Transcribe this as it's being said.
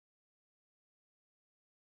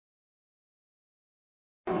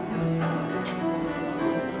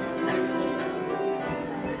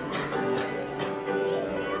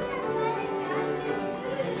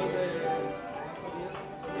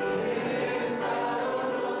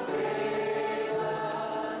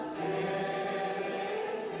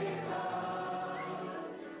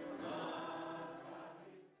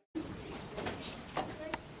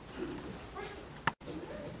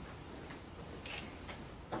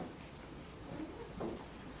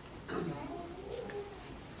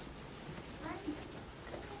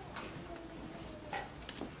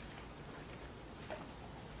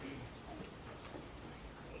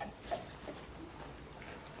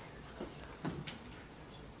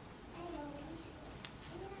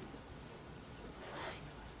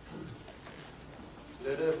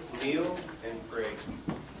Let us kneel and pray.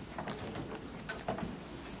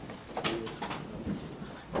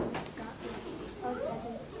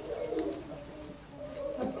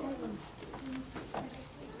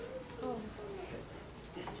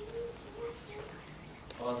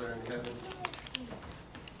 Father in heaven,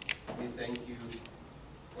 we thank you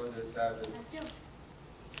for this Sabbath.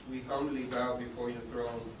 We humbly bow before your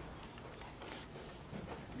throne,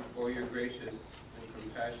 before your gracious and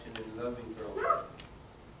compassionate and loving throne.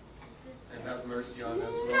 And have mercy on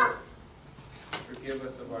us, Lord. Forgive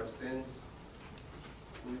us of our sins.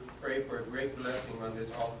 We pray for a great blessing on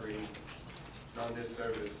this offering and on this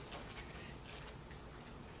service.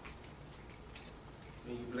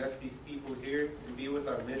 May you bless these people here and be with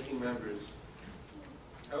our missing members.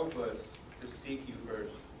 Help us to seek you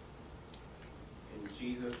first. In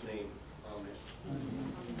Jesus' name, amen.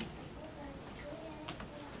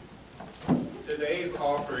 Today's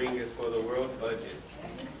offering is for the world budget.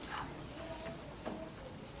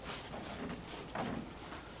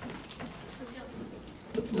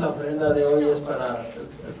 La ofrenda de hoy es para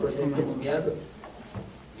el proyecto mundial.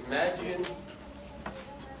 Imagine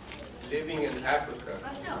living in Africa.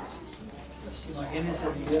 Imagínense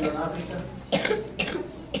viviendo en África,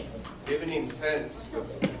 Living in tents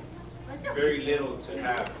with very little to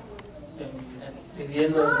have.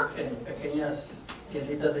 Viviendo en pequeñas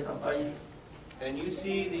tienditas de campaña. And you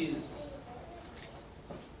see these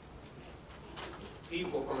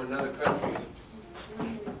people from another country,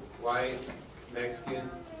 white, Mexican,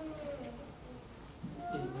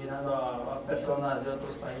 Y mirando a personas de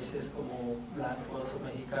otros países como blancos o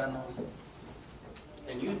mexicanos.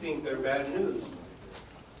 and you think they're bad news.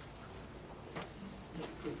 Y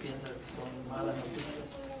tú piensas que son malas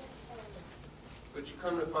noticias. But you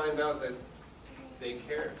come to find out that they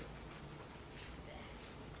care.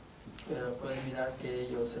 Pero puedes mirar que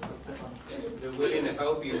ellos se preocupan They're willing to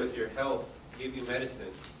help you with your health, give you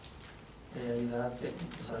medicine, de ayudarte con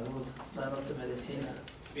tu salud, dándote medicina,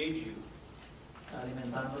 feed you,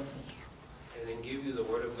 alimentándote and then give you the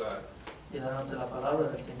Word of God y dándote la palabra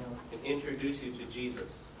del Señor and introduce you to Jesus.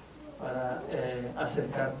 para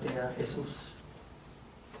acercarte a Jesús.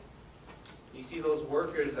 You see those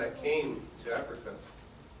workers that came to Africa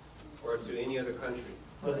or to any other country.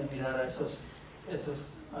 Pueden mirar a esos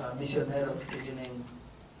misioneros que vienen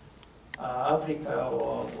a África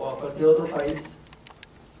o a cualquier otro país.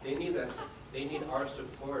 They need that. They need our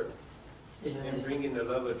support in bringing the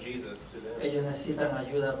love of Jesus to them. Ellos necesitan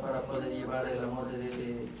ayuda para poder llevar el amor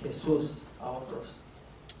de Jesús a otros.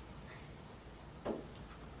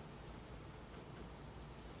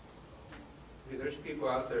 There's people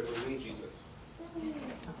out there who need Jesus.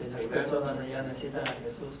 Esas personas allá necesitan a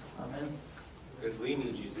Jesús. Amén. Because we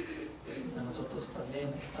need Jesus. Y nosotros también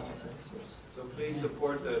necesitamos a Jesús. So please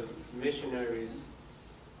support the missionaries.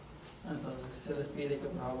 Entonces se les pide que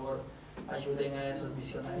por favor ayuden a esos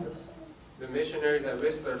misioneros. The missionaries that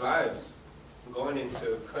risk their lives going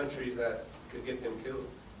into countries that could get them killed.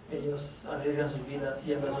 Ellos arriesgan sus vidas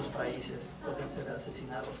yendo a sus países, pueden ser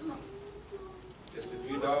asesinados. Just a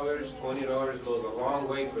few dollars, $20 goes a long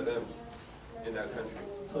way for them in that country.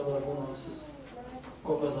 Solo algunos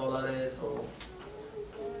pocos dólares o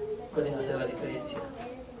pueden hacer la diferencia.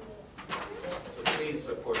 So please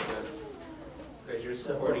support them because you're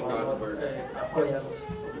supporting God's word. Apóyalos,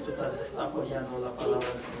 porque tú estás apoyando la palabra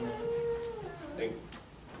del Señor. Thank you.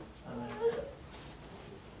 Amén.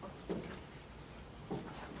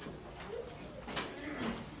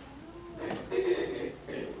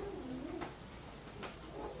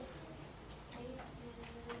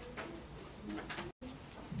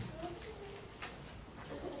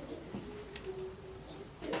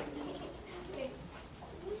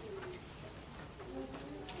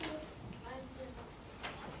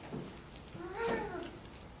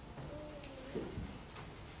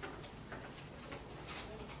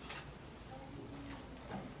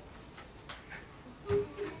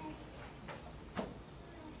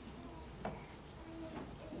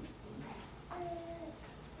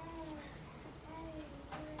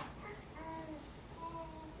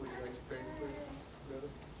 Would you like to pray, please, brother?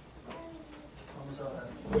 Vamos a orar.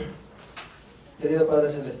 Querido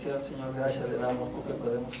Padre Celestial, Señor, gracias le damos porque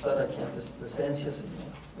podemos estar aquí ante su presencia, Señor.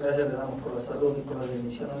 Gracias le damos por la salud y por las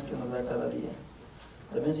bendiciones que nos da cada día.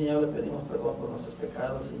 También, Señor, le pedimos perdón por nuestros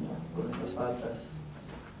pecados, Señor, por nuestras faltas,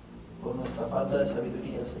 por nuestra falta de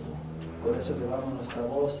sabiduría, Señor. Por eso elevamos nuestra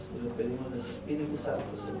voz y le pedimos de su Espíritu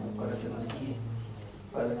Santo, Señor, para que nos guíe,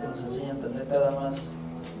 para que nos enseñe a entender cada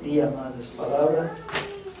día más de su palabra.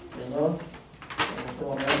 Señor, en este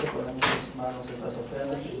momento ponemos en sus manos estas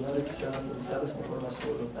ofrendas, Señor, y que sean utilizadas conforme a su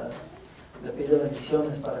voluntad. Le pido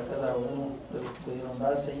bendiciones para cada uno de los que pudieron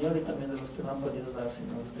dar, Señor, y también de los que no han podido dar,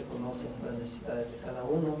 Señor. Usted conoce las necesidades de cada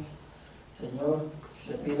uno. Señor,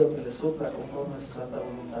 le pido que le supla conforme a su santa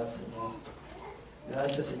voluntad, Señor.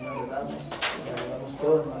 Gracias, Señor, le damos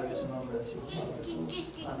todo en el maravilloso nombre de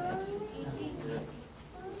Jesús. Amén.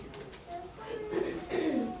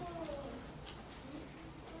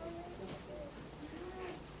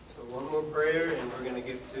 So one more prayer and we're going to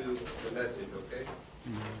get to the message, okay?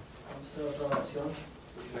 Vamos a hacer otra oración.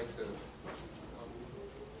 Would you like to?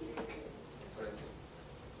 What I say?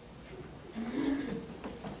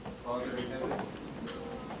 Father in heaven,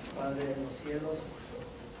 Padre en los cielos,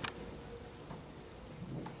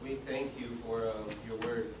 we thank you for your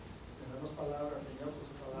word. te damos palabras, Señor, por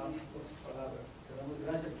su palabra, Te damos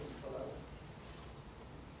gracias por su palabra.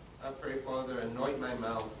 I pray, Father, anoint my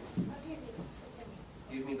mouth.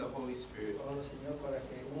 Give me the Holy Spirit. Oro, Señor, para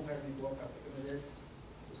que unjas mi boca, para que me des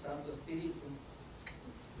tu Santo Espíritu.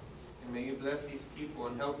 And may you bless these people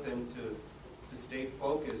and help them to stay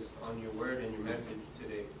focused on your word and your message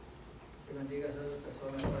today. Que bendigas a esas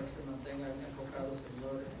personas para que se mantengan enfocados,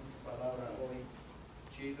 Señor, en tu palabra hoy.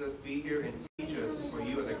 Jesus, be here and teach us, for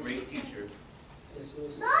you are the great teacher.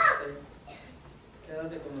 Jesús,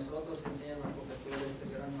 quédate con nosotros, enséñanos porque tú eres el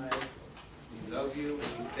gran maestro. We love you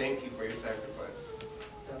and we thank you for your sacrifice.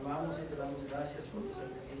 Te amamos y te damos gracias por tu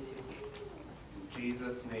sacrificio. In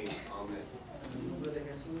Jesus' name, amen. En el nombre de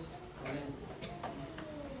Jesús, amén.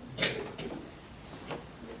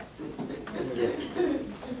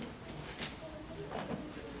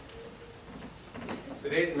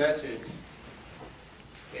 Today's message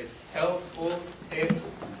is healthful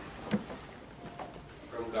tips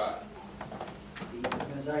from God. El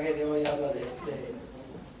mensaje de hoy habla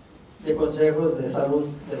de consejos de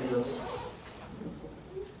salud de Dios.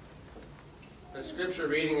 The scripture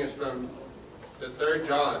reading is from the 3rd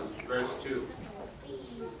John, verse 2.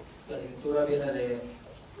 La escritura viene de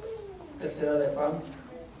Tercera de Juan.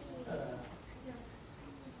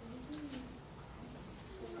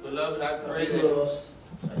 Beloved, I pray Capítulo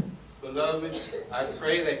that 2. Beloved, I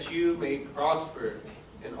pray that you may prosper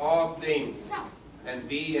in all things and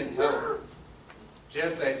be in health,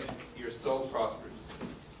 just as your soul prospers.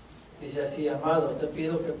 Dice así, amado, te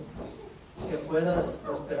pido que puedas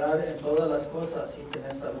prosperar en todas las cosas y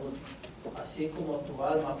tener salud, así como tu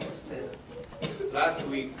alma prospera. Last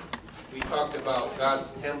week, we talked about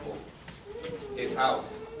God's temple, His house.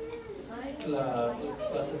 La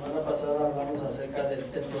semana pasada hablamos acerca del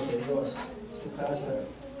templo de Dios, su casa.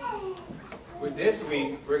 With this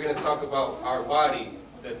week, we're going to talk about our body,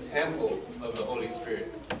 the temple of the Holy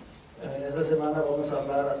Spirit. Esta semana vamos a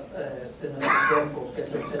hablar de nuestro cuerpo, que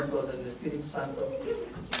es el templo del Espíritu Santo,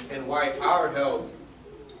 And why our health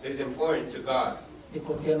is important to God, y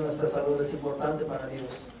por qué nuestra salud es importante para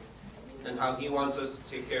Dios, and how He wants us to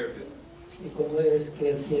take care of it. y cómo es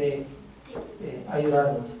que Él quiere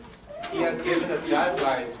ayudarnos. He has given us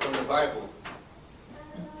guidelines from the Bible.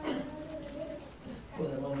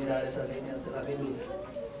 Podemos mirar esas líneas de la Biblia.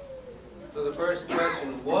 So the first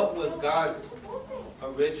question, what was God's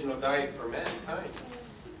original diet for mankind?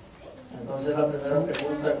 Entonces la primera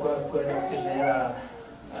pregunta, ¿cuál fue la primera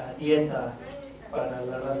dieta para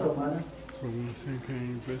la raza humana?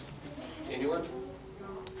 Anyone?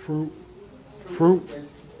 Fruit. Fruit.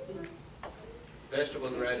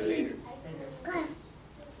 Vegetables were added later.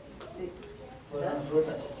 Fueron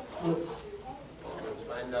frutas. Fruits. Let's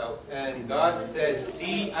find out. And God said,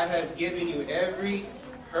 see, I have given you every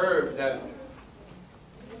herb that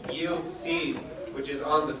yields seed, which is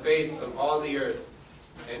on the face of all the earth,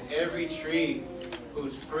 and every tree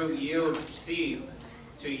whose fruit yields seed,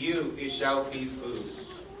 to you it shall be food.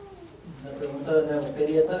 La pregunta de nuevo, ¿qué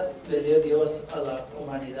dieta le dio Dios a la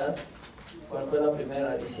humanidad? ¿Cuál fue la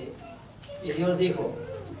primera? Dice, y Dios dijo,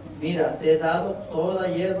 mira, te he dado toda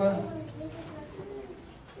hierba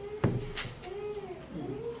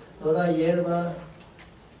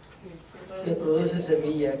que produce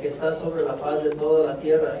semilla, que está sobre la faz de toda la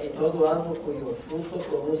tierra, y todo árbol cuyo fruto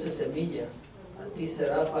produce semilla, a ti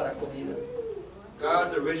será para comida.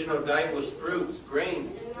 God's original diet was fruits,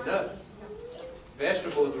 grains, nuts.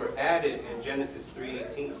 Vegetables were added in Genesis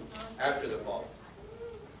 3:18 after the fall.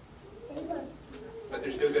 But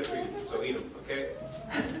they're still good for you, so eat them, okay?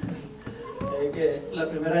 Que la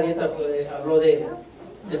primera dieta habló de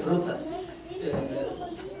frutas.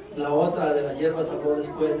 La otra de las hierbas habló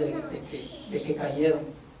después de que cayeron,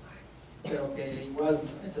 pero que igual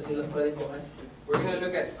esas sí las pueden comer. We're going to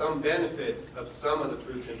look at some benefits of some of the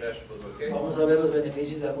fruits and vegetables, okay? Vamos a ver los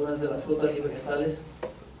beneficios de algunas de las frutas y vegetales.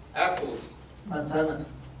 Apples Manzanas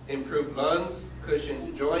improve lungs,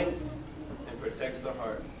 cushions joints, and protects the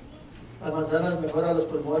heart. Las manzanas mejoran los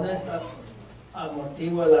pulmones,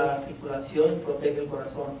 amortigua la articulación, protege el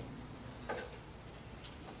corazón.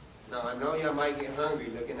 Now, I know you might get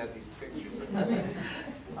hungry looking at these pictures.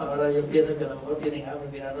 Ahora yo pienso que a lo mejor tienen hambre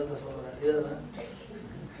mirando estas fotografías, ¿verdad?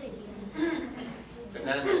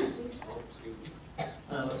 Bananas. Oh, excuse me.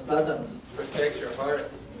 Los plátanos. Protects your heart.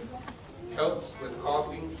 Helps with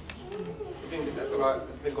coughing. I think that's a lot.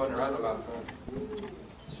 That's been going around a lot.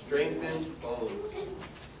 Strengthens bones.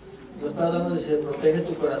 Los plátanos dice, protege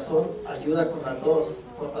tu corazón, ayuda con la tos,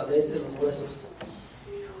 fortalece los huesos.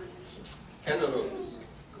 Cantaloupes.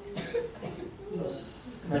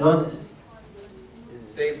 Los melones.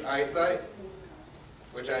 Saves eyesight,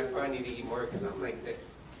 which I probably need to eat more because I'm like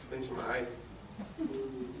squinching my eyes.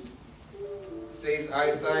 Saves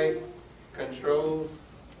eyesight, controls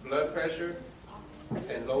blood pressure,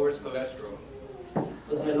 and lowers cholesterol.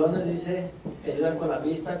 Los melones dice que ayudan con la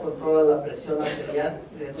vista, controla la presión arterial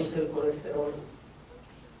y reduce el colesterol.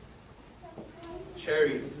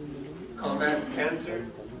 Cherries combats cancer,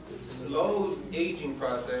 slows aging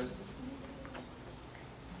process.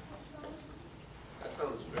 That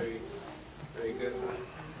sounds very, very good.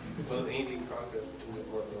 Slows aging process.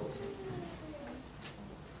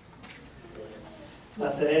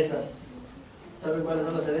 Las cerezas. ¿Saben cuáles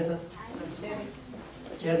son las cerezas?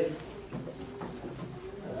 Cherries.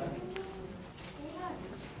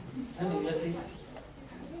 En inglés sí.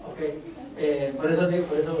 Ok. Por eso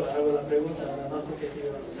hago la pregunta, ahora no porque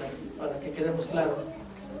para que quedemos claros.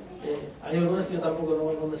 Hay algunos que yo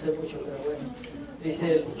tampoco no me sé mucho, pero bueno.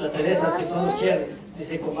 Dice las cerezas, que son los cherries.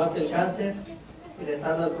 Dice combate el cáncer y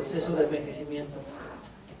retarda el proceso de envejecimiento.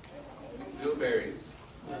 Blueberries.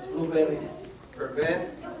 Los blueberries.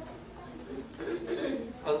 Prevents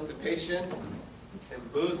constipation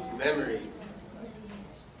and boosts memory.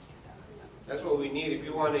 That's what we need. If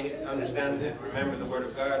you want to understand and remember the Word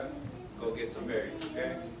of God, go get some berries,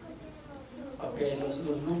 okay? Ok, los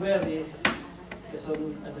blueberries, que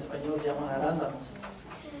son en español se llaman arándanos.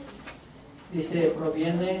 Dice,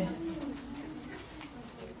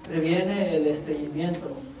 previene el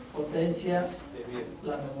estreñimiento, potencia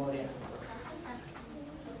la memoria.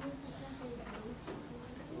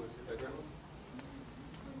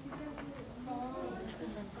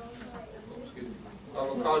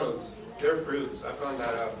 Avocados, they're fruits. I found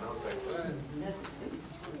that out and I was like, what?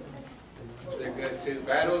 They're good too.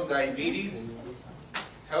 Battles diabetes,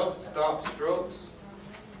 helps stop strokes,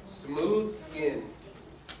 smooth skin.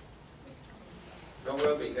 Don't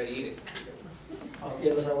rub it, you gotta eat it.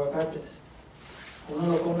 Aunque los aguacates,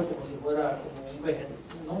 uno lo come como si fuera como un vegetal,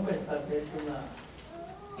 no un vegetal, que es una...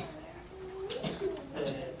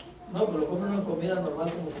 no, pero lo come uno en comida normal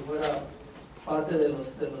como si fuera parte de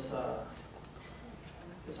los que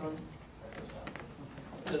son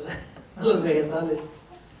los vegetales,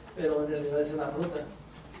 pero en realidad es una fruta.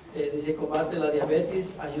 Dice combate la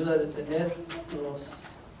diabetes, ayuda a detener los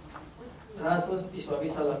trazos y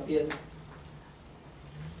suaviza la piel.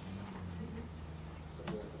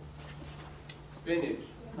 Spinach.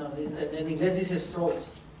 No, en inglés dice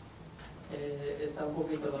strokes. Está un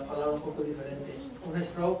poquito, la palabra un poco diferente. Un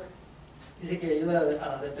stroke dice que ayuda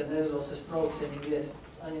a detener los strokes en inglés.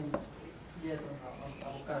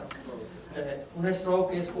 Un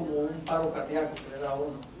stroke es como un paro cardíaco que le da a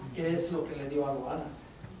uno. ¿Qué es lo que le dio a Luana?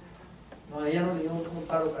 No, a ella no le dio un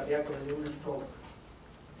paro cardíaco, le dio un stroke.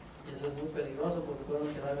 Y eso es muy peligroso porque pueden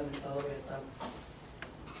quedar en estado vegetal.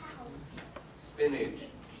 Spinach,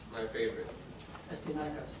 my favorite.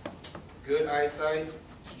 Espinacas. Good eyesight,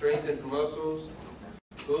 strengthens muscles,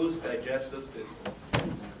 boosts digestive system.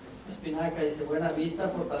 Espinaca dice buena vista,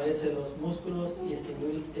 fortalece los músculos y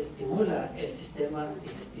estimula el sistema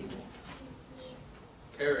digestivo.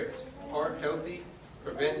 Carrots, heart healthy,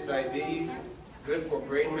 prevents diabetes, good for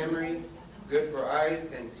brain memory, good for eyes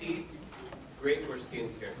and teeth, great for skin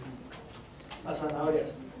care. Las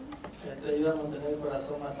zanahorias te ayudan a mantener el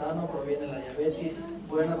corazón más sano, proviene la diabetes,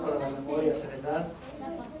 bueno para la memoria cerebral,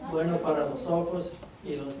 bueno para los ojos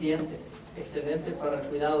y los dientes, excelente para el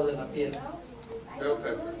cuidado de la piel. Bell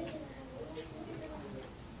pepper.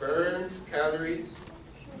 Burns calories,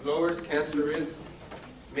 lowers cancer risk,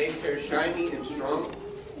 makes hair shiny and strong,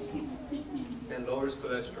 and lowers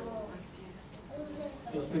cholesterol.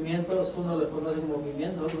 Los pimientos, uno los conoce como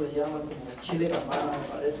pimientos, otros les llaman como chile campana, me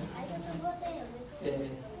parece.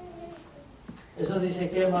 Eso dice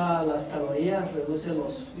quema las calorías, reduce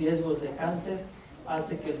los riesgos de cáncer,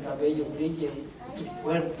 hace que el cabello brille y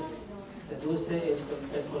fuerte, reduce el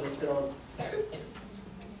colesterol.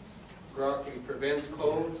 Broccoli prevents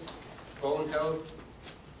colds, bone health,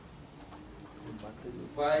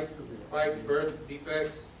 fights birth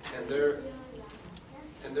defects, and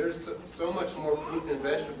And there's so much more fruits and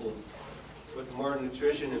vegetables with more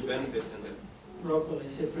nutrition and benefits in them. Brócoli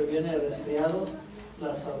se previene de resfriados,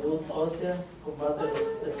 la salud ósea, combate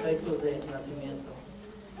los defectos de nacimiento.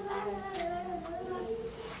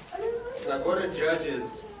 Now go to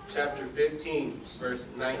Judges chapter 15, verse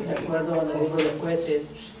De 19. acuerdo en el libro de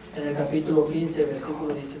Jueces, en el capítulo 15,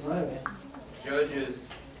 versículo 19. Judges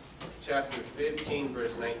chapter 15,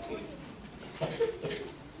 verse 19.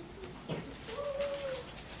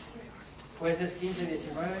 Jueces 15,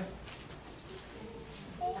 19.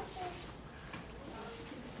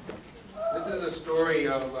 This is a story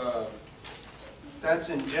of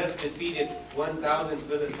Samson just defeated 1,000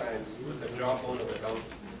 Philistines with the jawbone of a donkey.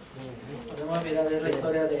 Podemos mirar es la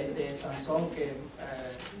historia de Sansón que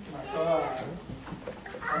mató a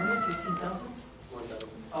 15,000. 1,000.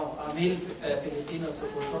 Oh, a 1,000 filistinos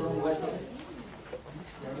con solo un hueso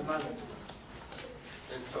de animal.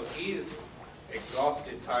 And so he's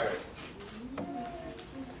exhausted, tired.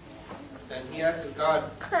 And he asks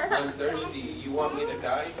God, I'm thirsty, you want me to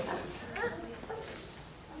die?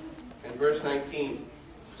 And verse 19,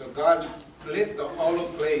 so God split the hollow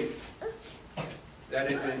place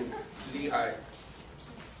that is in Lehi,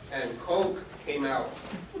 and coke came out,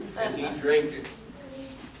 and he drank it.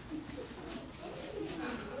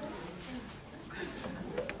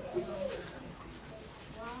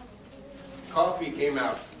 Coffee came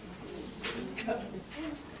out.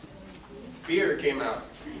 Beer came out.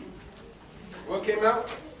 What came out?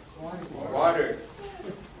 Water.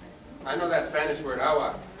 I know that Spanish word,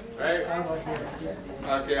 agua, right?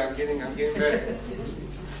 Okay, I'm getting better.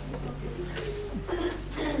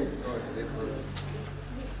 Go to this one.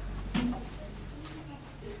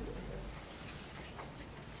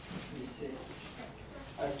 Dice,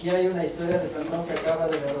 aquí hay una historia de Sansón que acaba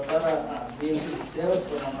de derrotar a 1,000 filisteos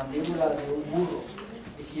con la mandíbula de un burro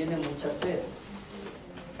y tiene mucha sed.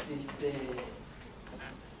 Dice,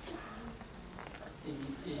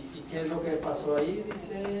 ¿y qué es lo que pasó ahí?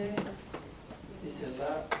 Dice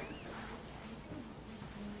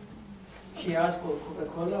 ¿he asked for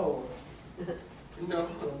Coca-Cola or No,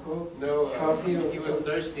 Coke? no, Coffee or he was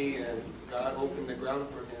thirsty and God opened the ground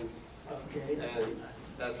for him. Okay. And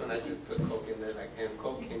that's when I just put Coke in there, and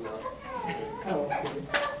Coke came out. Okay.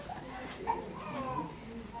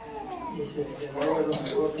 Dice, el agua es lo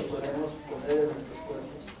mejor que podemos poner en nuestros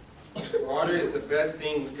cuerpos. Water is the best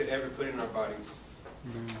thing we could ever put in our bodies.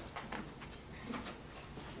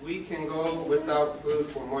 We can go without food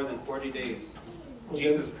for more than 40 days.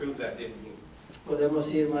 Jesus proved that, didn't he?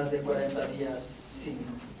 Podemos ir más de 40 días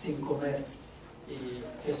sin comer y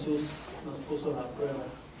Jesús nos puso la prueba.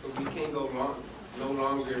 But we can't go no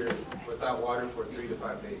longer without water for 3 to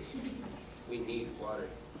 5 days. We need water.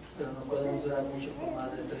 Pero no podemos durar mucho por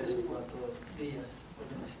más de 3 o 4 días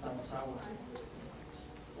porque necesitamos agua.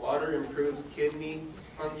 Water improves kidney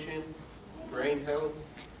function, brain health,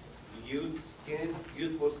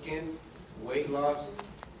 youthful skin, weight loss,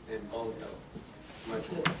 and bone health.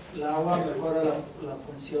 El agua mejora la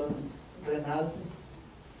función renal,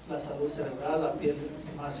 la salud cerebral, la piel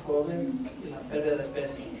más joven y la pérdida de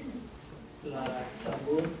peso. La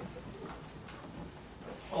salud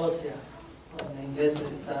ósea, en inglés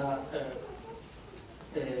está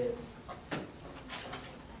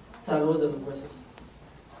salud de los huesos.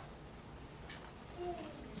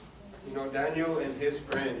 You know, Daniel and his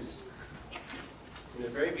friends, in the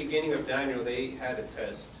very beginning of Daniel, they had a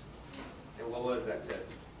test. And what was that test?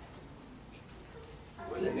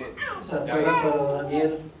 Wasn't it ¿Se acuerdan cuando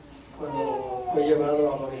Daniel, cuando fue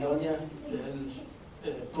llevado a Babilonia, él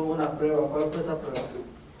tuvo una prueba? ¿Cuál fue esa prueba?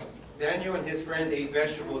 Daniel and his friends ate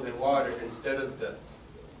vegetables and water instead of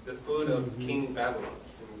the food of King Babylon,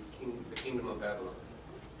 the kingdom of Babylon.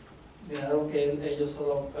 Miraron que ellos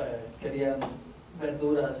solo querían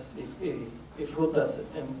verduras y frutas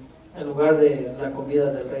en lugar de la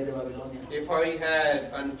comida del rey de Babilonia. They probably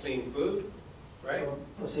had unclean food, right?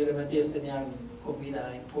 Posiblemente ellos tenían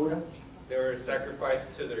comida impura, They were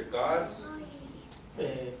sacrificed to their gods.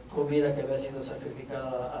 comida que había sido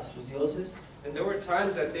sacrificada a sus dioses. And there were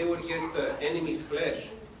times that they would get the enemy's flesh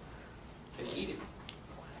and eat it.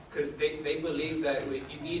 Because they believed that if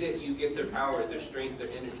you eat it, you get their power, their strength, their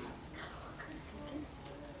energy.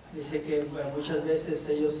 Dice que muchas veces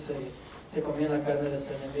ellos se comían la carne de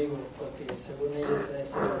su enemigo porque según ellos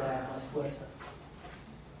eso era más fuerza.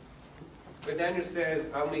 But Daniel says,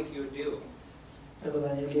 I'll make you a deal. Pero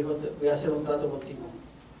Daniel dijo, voy a hacer un trato contigo.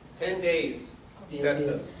 10 days, 10 test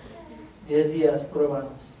días. us. 10 días,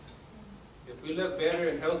 pruébanos. If we look better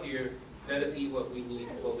and healthier, let us eat what we need,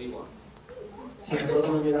 what we want. Si nosotros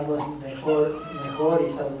nos miramos mejor y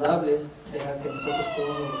saludables, deja que nosotros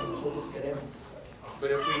comamos lo que nosotros queremos. But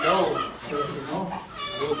if we don't, Pero si no,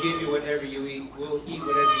 we'll give you whatever you eat. We'll eat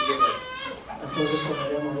whatever you give us. entonces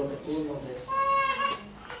comeremos lo que tú nos des.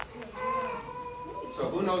 So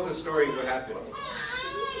who knows the story what happened?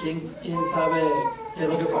 ¿Quién sabe qué es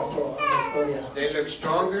lo que pasó en la historia? They look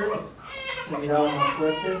stronger, Se miraban más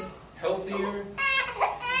fuertes, healthier,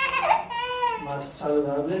 más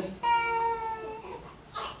saludables,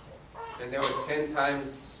 and they were 10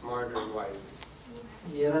 times smarter and wiser.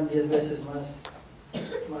 y eran 10 veces más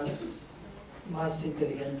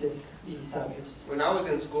inteligentes y sabios. When I was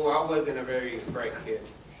in school, I wasn't a very bright kid.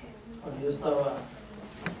 Cuando yo estaba,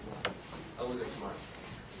 I wasn't smart.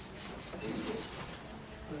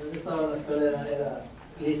 cuando yo estaba en la escuela era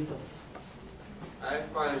listo. I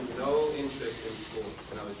find no interest in school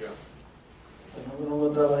when I was young. No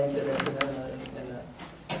encontraba interés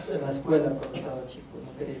en la escuela cuando estaba chico,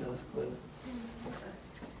 no quería ir a la escuela.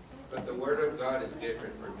 But the Word of God is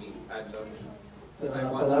different for me. I love it. Pero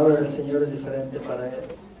la palabra del Señor es diferente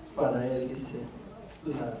para él dice,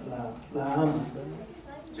 la ama.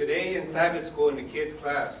 Today in Sabbath school in the kids'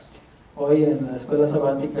 class, Hoy en la escuela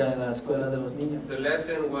sabática, en la escuela de los niños, the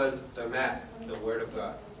lesson was the map, the Word of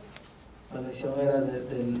God. la lección era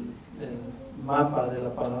del mapa de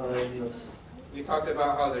la palabra de Dios. We talked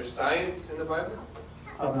about how there's science in the Bible,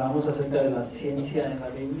 Hablamos acerca de la ciencia en la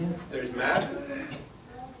Biblia, there's math,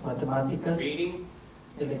 matemáticas, reading,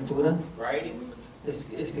 lectura, writing,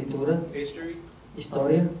 escritura, history,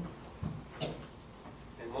 historia,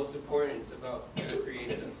 and most important, it's about who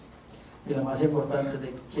created us. y la más importante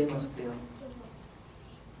de quién nos creó.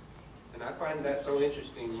 And I find that so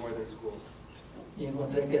interesting more than school. Y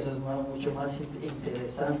encontré que eso es mucho más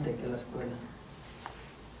interesante que la escuela.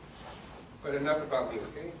 But enough about me,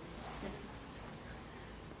 okay?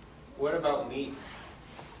 What about meat?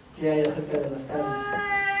 ¿Qué hay acerca de las carnes?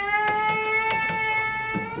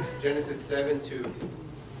 Genesis 7:2.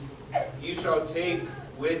 You shall take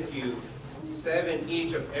with you 7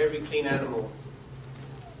 each of every clean animal,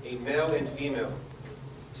 a male and female,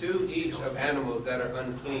 2 each of animals that are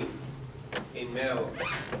unclean, a male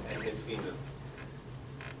and his female.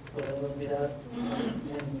 Podemos mirar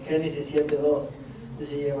en Génesis 7:2.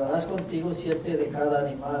 Dice, llevarás contigo 7 de cada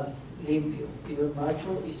animal limpio, y un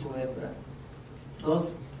macho y su hembra.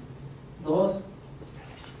 Dos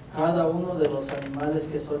cada uno de los animales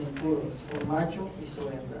que son impuros, un macho y su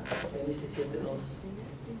hembra. Génesis 7:2.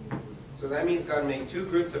 So that means God made 2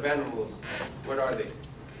 groups of animals. What are they?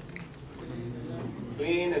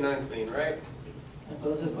 Clean and unclean, right?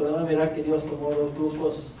 Entonces podemos mirar que Dios tomó 2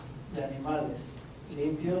 grupos de animales,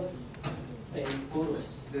 limpios e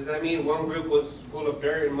impuros. Does that mean one group was full of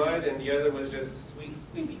dirt and mud and the other was just sweet,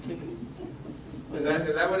 squeaky clean? Is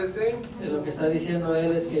that what it's saying? Lo que está diciendo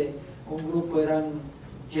él es que un grupo eran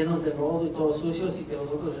llenos de lodo y todos sucios y que los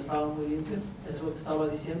otros estaban muy limpios. ¿Eso es lo que estaba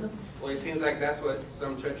diciendo? Well, it seems like that's what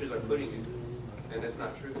some churches are putting it, and it's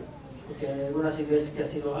not true. Porque hay algunas iglesias que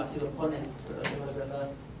así lo ponen, pero eso no es verdad.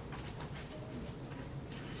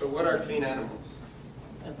 So what are clean animals?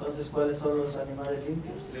 Entonces, ¿cuáles son los animales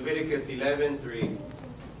limpios? Leviticus 11:3.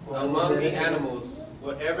 Among the animals,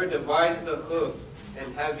 whatever divides the hoof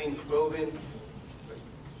and having cloven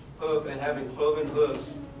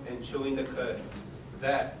hooves and chewing the cud,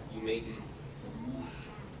 that you may eat.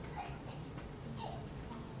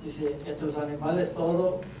 Dice, entre los animales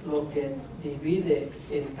todo lo que divide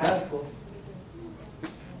el casco,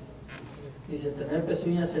 dice, tener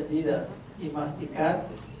pezuñas hendidas y masticar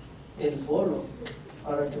el bolo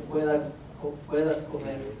para que puedas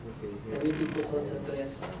comer. Levíticos 11:3.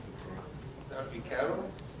 That would be cattle,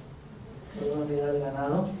 Podemos mirar el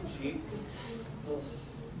ganado, sheep,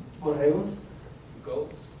 los borregos,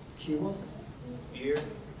 goats, chivos, deer,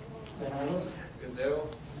 venados, gazelle,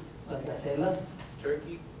 las gacelas,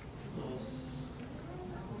 turkey, los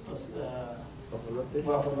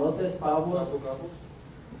guajolotes, pavos, gobble gobbles,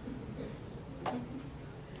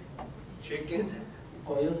 chicken,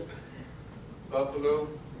 pollos, buffalo,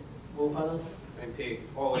 búfalos and pig.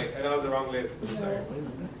 Oh wait, that was the wrong list. Sorry.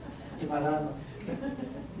 y marranos.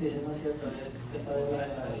 Dice, no es cierto, está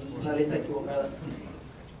en la lista equivocada.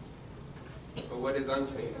 But what is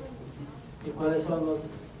unclean? ¿Y cuáles son los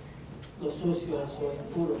sucios o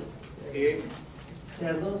impuros? Pig,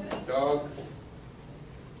 Cerdos, dog,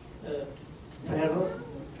 perros,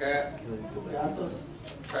 cat, gatos,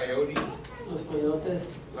 coyote, los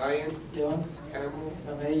coyotes, lion, león, camel,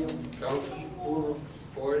 camello, donkey, burro,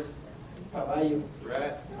 horse, caballo,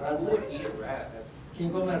 rat. Who rata. would eat a rat?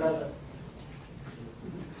 ¿Quién come ratas?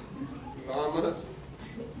 Llamas,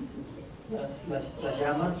 Las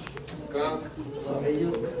llamas, skunk, los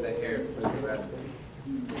zorrillos, and the hare.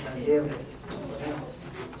 las liebres, los conejos.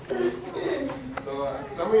 So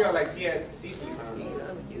Some of y'all like seafood, huh?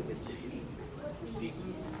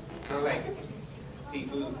 Seafood? Not like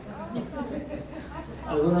seafood.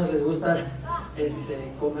 Algunos les gusta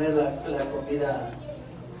comer la comida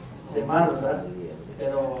de mar, ¿verdad?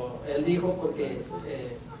 Pero él dijo porque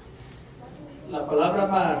la palabra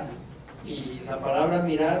mar y la palabra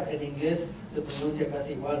mirar en inglés se pronuncia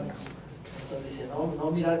casi igual. Entonces dice,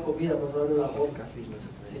 no mirar comida por sobre la boca,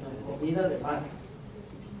 sino comida de mar.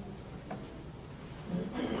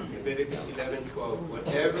 Leviticus 11:12.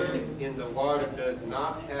 Whatever in the water does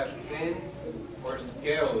not have fins or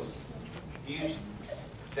scales,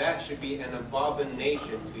 that should be an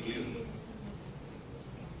abomination to you.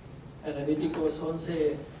 En Levíticos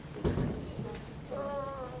 11,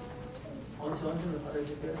 me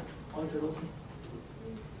parece que era, 11:12.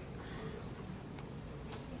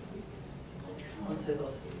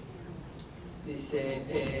 11:12. Dice,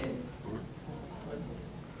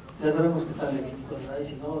 ya sabemos que está en Levíticos, ¿verdad? Y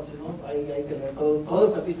si no, hay que leer todo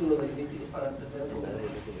el capítulo de Levíticos para entender un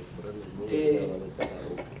poco.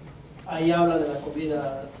 Ahí habla de la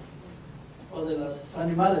comida o de los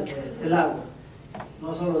animales del agua,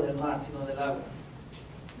 no solo del mar, sino del agua.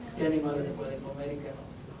 ¿Qué animales se pueden comer y qué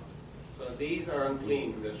no? So these are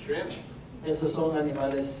unclean. The shrimp, Esos son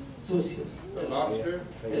animales sucios. the lobster,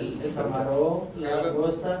 El camarón, la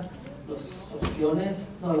langosta, los ostiones,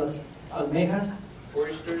 no, las almejas,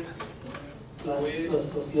 oysters,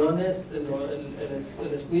 los ostiones,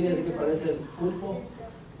 el squid ese que parece el pulpo,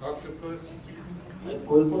 octopus, el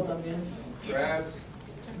pulpo también, crabs,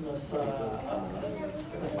 las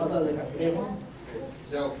patas de cangrejo and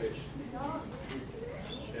shellfish.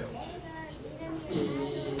 y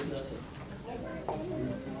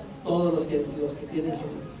todos los que tienen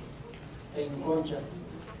en concha.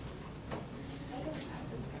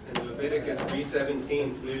 And Leviticus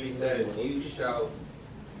 3:17 clearly says, "You shall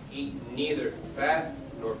eat neither fat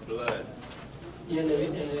nor blood." Y en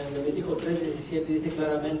el Levítico 3:17 dice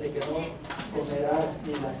claramente que no comerás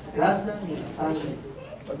ni la grasa ni la sangre.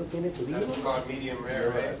 ¿Cuánto tiene tu libro? That's called medium rare,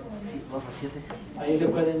 right? Sí, baja 7. Ahí le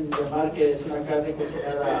pueden llamar que es una carne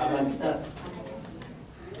cocinada a la mitad.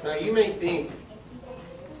 Now you may think,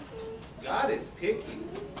 God is picky,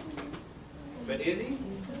 but is He?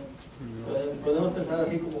 Podemos pensar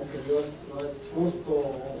así como que Dios no es justo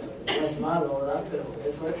o no es malo, ¿verdad? Pero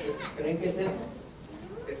eso ¿creen que es eso?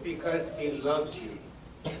 It's because He loves you.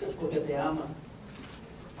 Es porque te ama.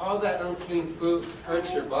 All that unclean food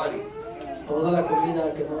hurts your body. Toda la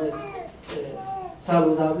comida que no es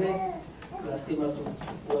saludable lastima tu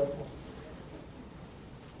cuerpo.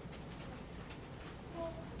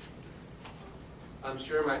 I'm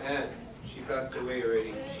sure my aunt, she passed away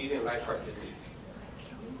already. She didn't like heart disease.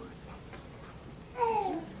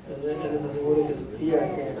 Les aseguro que su tía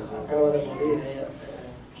que acaba de morir, ella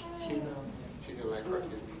She didn't like heart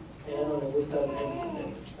disease. no le gusta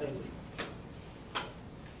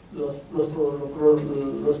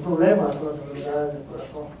los problemas o las enfermedades del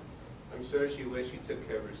corazón. I'm sure she wished she took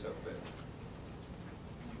care of herself better.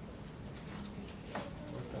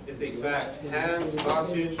 It's a fact. Ham,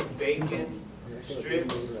 sausage, bacon,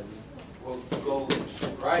 strips will go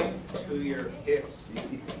right to your hips.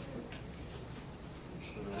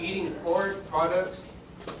 Eating pork products,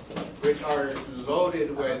 which are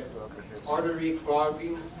loaded with artery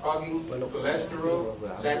clogging, cholesterol,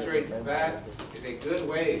 saturated fat, is a good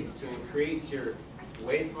way to increase your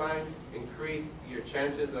waistline, increase your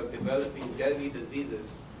chances of developing deadly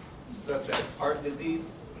diseases such as heart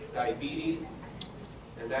disease, diabetes,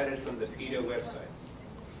 and that is from the PETA website.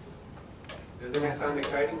 Doesn't that sound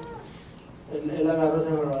exciting? Él agarró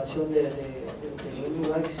esa grabación de un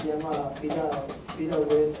lugar que se llama PETA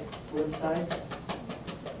website.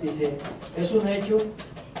 Dice, es un hecho,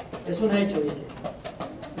 dice,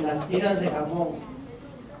 las tiras de jamón,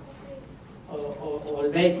 o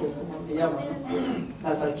el bacon, como le llaman, ¿no?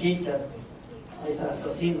 Las salchichas, ahí está el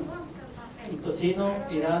tocino. El tocino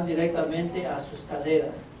irán directamente a sus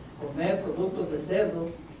caderas. Comer productos de cerdo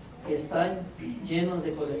que están llenos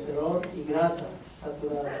de colesterol y grasa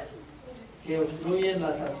saturada, que obstruyen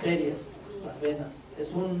las arterias, las venas.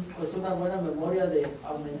 Es una buena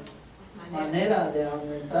manera de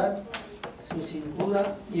aumentar su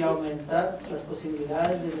cintura y aumentar las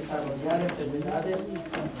posibilidades de desarrollar enfermedades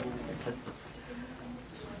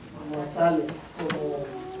mortales, como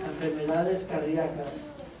enfermedades cardíacas,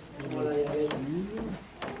 como la diabetes.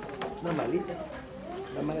 Una malita.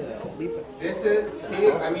 La mala de la oliva. This is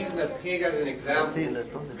pig. I'm using the pig as an example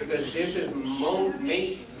because this is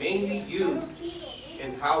mainly used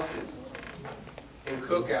in houses, in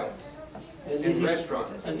cookouts. in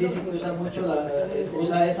restaurants. Él dice que usa mucho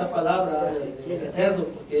usa esta palabra de cerdo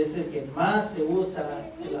porque es el que más se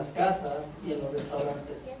usa en las casas y en los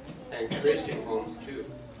restaurantes. And Christian homes too.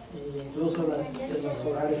 Y incluso en los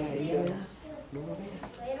hogares cristianos.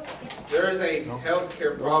 There is a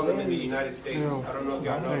healthcare problem in the United States. I don't know if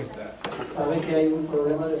y'all noticed that. Saben que hay un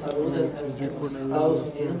problema de salud en los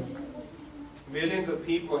Estados Unidos. Millions of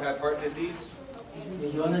people have heart disease,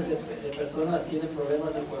 Millones de personas tienen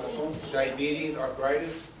problemas de corazón, diabetes,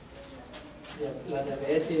 arthritis. la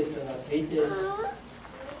diabetes, la artritis.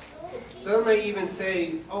 Some may even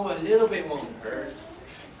say, oh, a little bit won't hurt.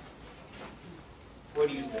 What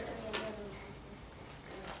do you say?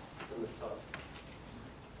 From the top.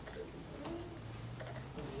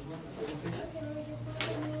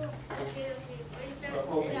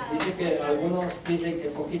 Dice que algunos dicen que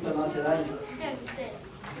poquito no hace daño.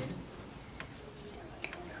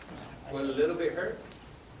 Will a little bit hurt?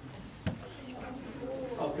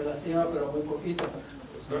 Aunque lastima, pero muy poquito.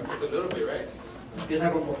 Start with a little bit, right?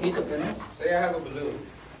 Empieza con poquito, que no. Say I have a balloon,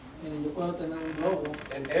 Miren, yo puedo tener un globo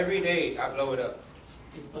and every day I blow it up.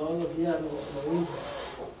 y todos los días lo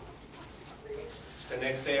uso. The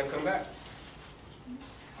next day I come back.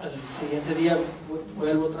 Al siguiente día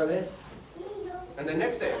vuelvo otra vez. And the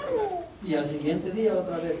next day I come back. Y al siguiente día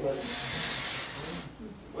otra vez vuelvo.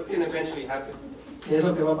 What's going to eventually happen? ¿Qué es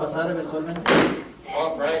lo que va a pasar eventualmente?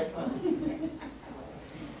 Pop, right?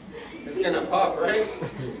 It's going to pop, right?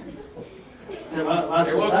 Se va a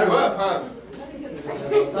It woke explotar. you up, huh? Se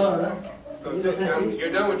explotó, ¿verdad? So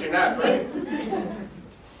you're done with your nap, right?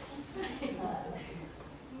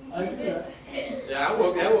 Yeah, that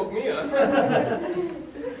woke me up.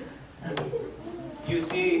 You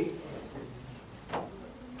see,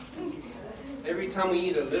 every time we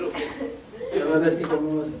eat a little bit, Cada vez que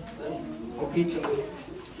comemos poquito,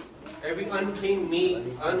 every unclean meat,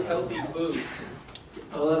 unhealthy food,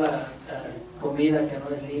 toda la comida que no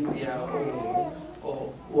es limpia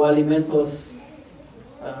o alimentos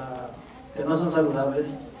que no son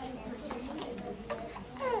saludables,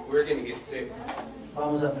 we're going to get sick.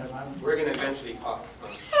 vamos a enfermar. We're going to eventually pop.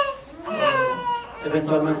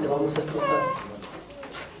 Eventualmente vamos a explotar.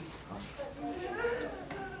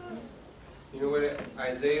 You know what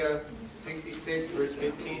Isaiah 66, verse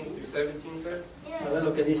 15 through 17 says? ¿Sabes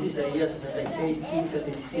lo que dice Isaías 66, 15 al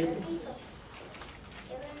 17?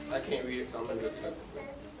 I can't read it, so I'm going to look it up.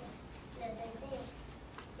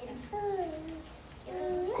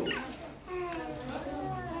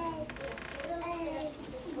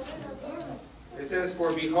 It says,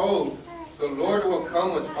 for behold, the Lord will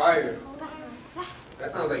come with fire.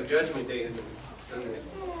 That sounds like Judgment Day, doesn't it?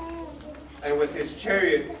 And with his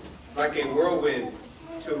chariots like a whirlwind,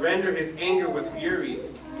 to render his anger with fury,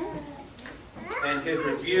 and his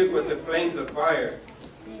rebuke with the flames of fire.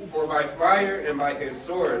 For by fire and by his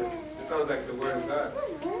sword, it sounds like the word of God,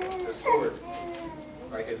 the sword,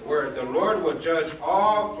 by his word, the Lord will judge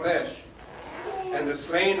all flesh, and the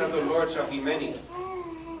slain of the Lord shall be many.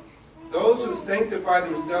 Those who sanctify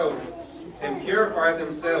themselves and purify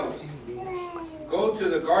themselves go to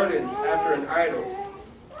the gardens after an idol,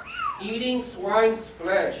 eating swine's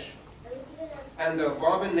flesh, and the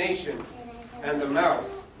abomination and the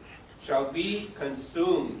mouse shall be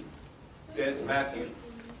consumed, says Matthew,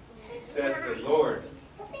 says the Lord.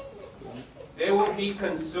 They will be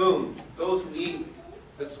consumed, those who eat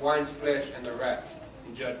the swine's flesh and the rat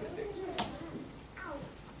in Judgment Day.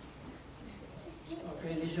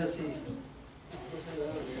 Ok, dice así.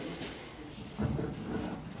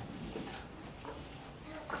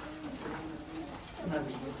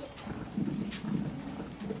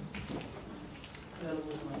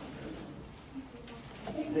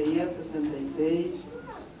 Isaías 66,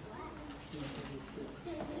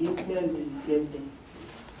 15 al 17.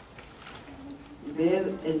 Ved,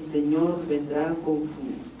 el Señor vendrá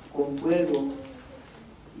con fuego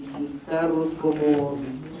y sus carros como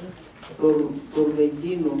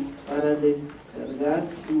torbellino para descargar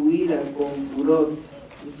su ira con furor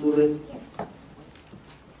y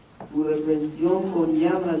su reprensión con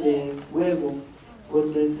llama de fuego,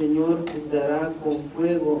 porque el Señor juzgará con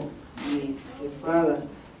fuego y espada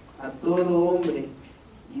a todo hombre,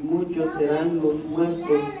 y muchos serán los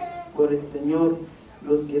muertos por el Señor,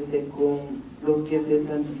 los que se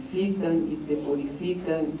santifican y se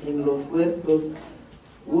purifican en los huertos,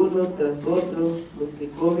 uno tras otro, los que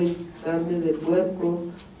comen carne de puerco,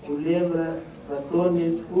 culebra,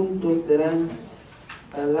 ratones, juntos serán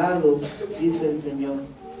alados, dice el Señor.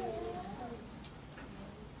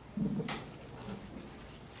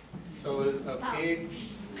 So is a pig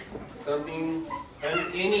something,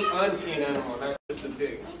 any unclean animal, not just a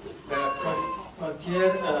pig, that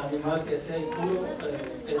Cualquier animal que sea impuro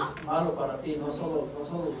es malo para ti, no solo los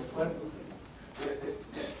cuerpos.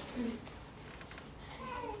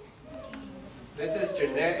 This is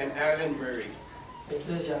Jeanette and Alan Murray.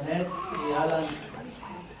 Esto es Janet y Alan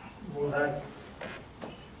Murray.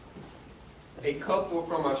 A couple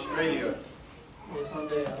from Australia. Ellos son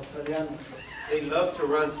de australianos. They love to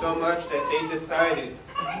run so much that they decided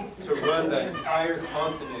to run the entire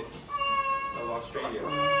continent of Australia.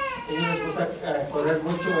 Ellos les gusta correr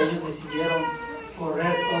mucho, ellos decidieron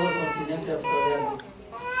correr todo el continente australiano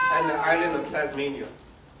And the island of Tasmania.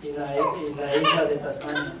 y la isla de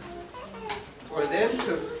Tasmania. For them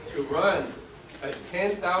to run a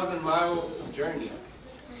 10,000-mile journey,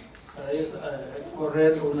 Para ellos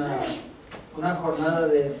correr una jornada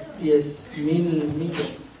de 10,000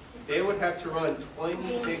 millas. they would have to run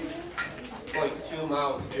 26.2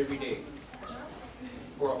 miles every day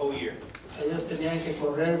for a whole year. Ellos tenían que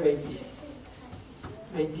correr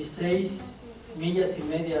 26 millas y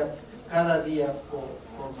media cada día por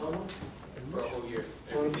solo. For a whole year,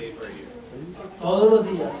 every day for a year. Todos los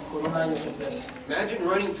días, por un año completo. Imagine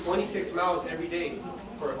running 26 miles every day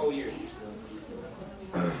for a whole year.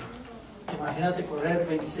 Imagínate correr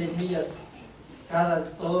 26 millas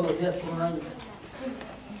todos los días por un año.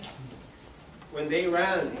 When they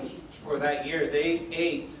ran for that year, they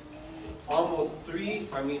ate almost 11,000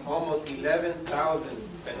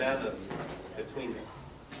 bananas between them.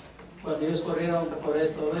 Cuando ellos corrieron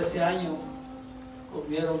todo ese año,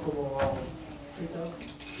 comieron como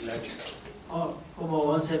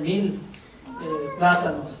 11,000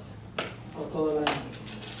 plátanos por todo el año.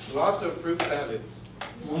 Lots of fruit salads,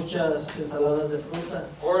 Muchas ensaladas de fruta,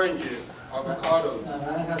 oranges, avocados,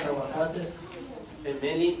 naranjas, aguacates and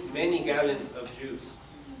many gallons of juice.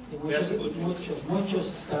 y Vegetable juice.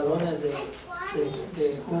 muchos galones de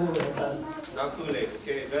jugo vegetal. Not Kool-Aid,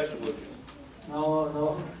 okay, vegetable juice.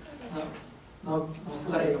 No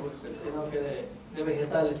Kool-Aid, sino que de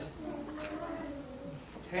vegetales.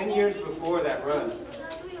 10 years before that run,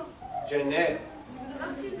 Jeanette,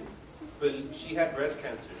 she had breast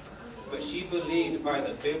cancer, but she believed by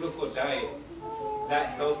the biblical diet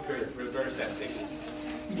that helped her reverse that sickness.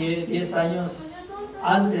 10 años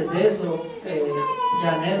antes de eso,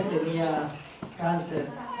 Janet tenía cáncer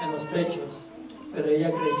en los pechos, pero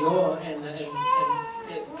ella creyó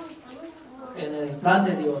en el plan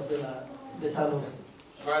de Dios de salud.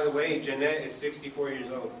 By the way, Jeanette is 64 years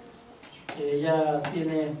old, Ella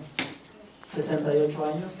tiene 68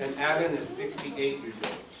 años, and Alan is 68 years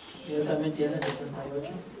old. y él también tiene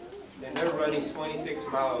 68. And they're running 26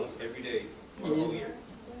 miles every day for a whole year.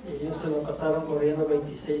 Y ellos se lo pasaron corriendo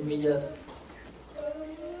 26 millas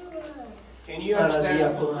Can you cada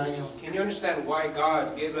día por un understand? año. Can you understand why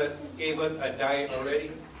God gave us a diet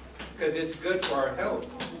already? Because it's good for our health.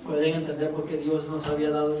 Pueden entender por qué Dios nos había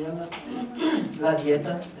dado ya la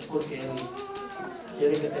dieta, es porque Él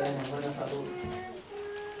quiere que tengamos buena salud.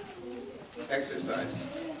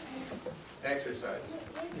 Exercise.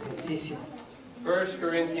 Ejercicio. 1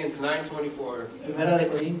 Corinthians 9:24. Primera de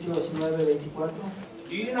Corintios 9:24.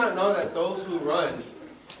 Do you not know that those who run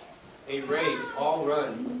a race all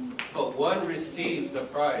run, but one receives the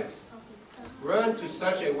prize? Run to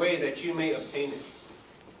such a way that you may obtain it.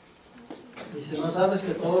 Dice, ¿no sabes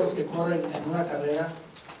que todos los que corren en una carrera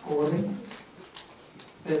corren,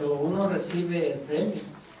 pero uno recibe el premio?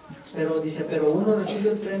 Pero uno recibe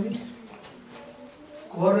el premio.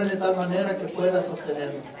 Corre de tal manera que puedas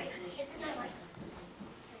obtenerlo.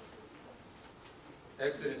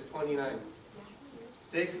 Exodus 29.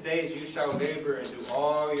 6 days you shall labor and do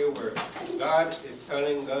all your work. God is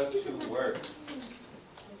telling us to work.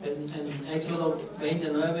 En Éxodo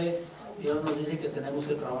 29, Dios nos dice que tenemos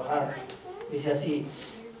que trabajar. Dice así,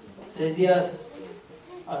 6 días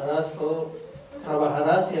harás todo,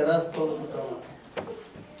 trabajarás y harás todo tu trabajo.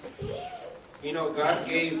 You know, God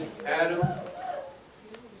gave Adam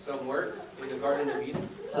some work in the Garden of Eden.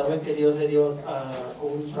 ¿Saben que Dios le dio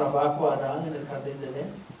un trabajo a Adán en el jardín de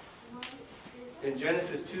Edén? In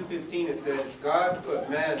Genesis 2:15 it says, God put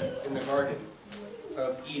man in the Garden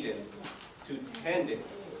of Eden to tend it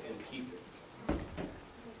and keep it.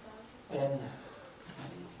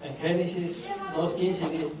 En Génesis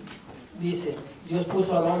 2:15 dice, Dios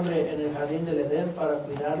puso al hombre en el jardín del Edén para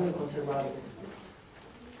cuidarlo y conservarlo.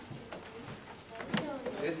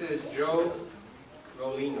 This is Joe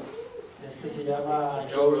Rolino. Este se llama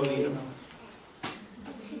Joe Joe Rolino. Rolino.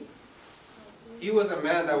 He was a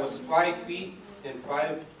man that was 5 feet and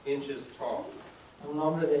 5 inches tall Un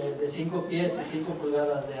hombre de 5 pies y 5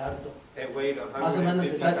 pulgadas de alto. and weighed Más o menos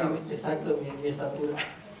 150 pounds. exacto mi estatura.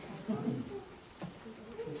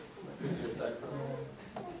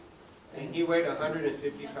 And he weighed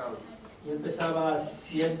 150 pounds. Y él pesaba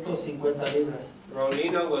 150 libras.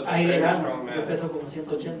 Rolino was a Ahí le very gano, strong yo man. peso como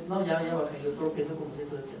 180. No, ya bajé, yo creo que peso como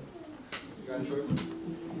 170. You got short?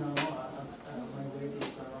 No, my weight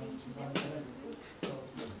is around 170. So,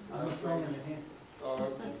 I'm strong in the hand.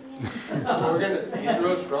 Oh, okay. He's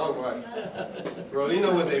real strong, what?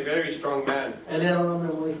 Rolino was a very strong man. Él era un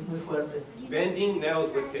hombre muy fuerte. Bending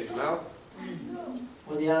nails with his mouth,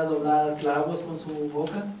 Podía doblar clavos con su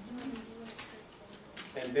boca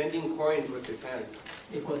and bending coins with his hands.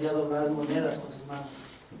 y podía doblar monedas con sus manos.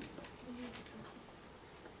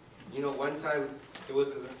 You know, one time, it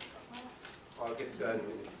was his, I'll get to that in a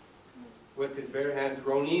minute. With his bare hands,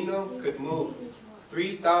 Rolino could move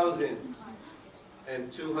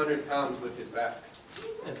 3,200 pounds with his back.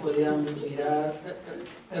 Él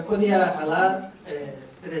podía jalar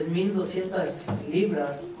 3,200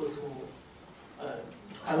 libras con su,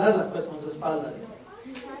 jalarlas pues con su espalda.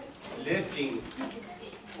 Lifting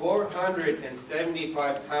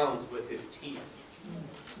 475 pounds with his teeth.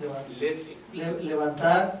 Lifting.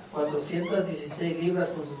 Levantar 416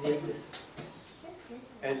 libras con sus dientes.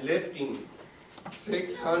 And lifting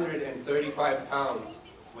 635 pounds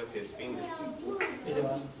with his fingers. Y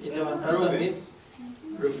levantar también.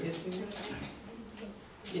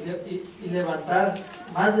 Y levantar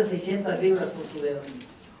más de 600 libras con su dedo.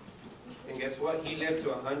 And guess what? He lived to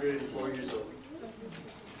 104 years old.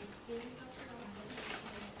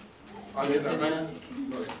 On his 100,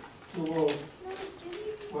 Tuvo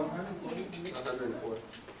 104.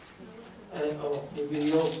 Y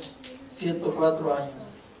vivió 104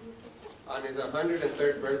 años. On his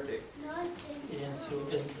 103rd birthday, Y en su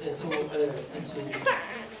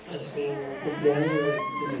cumpleaños de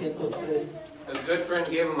 103, a good friend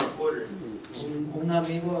gave him a quarter. un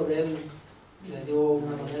amigo de él le dio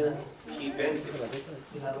una moneda He bent it,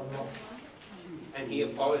 y la dobló. and he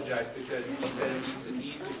apologized because he says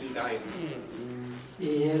he used to do dying.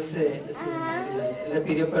 Y él le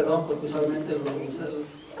pidió perdón porque usualmente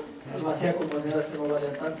lo hacía con monedas que no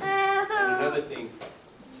valían tanto. And another thing,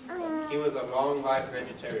 he was a long life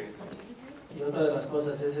vegetarian. Y otra de las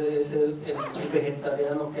cosas es el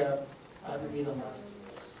vegetariano que ha vivido más.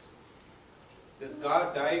 Does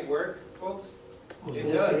God diet work, folks? It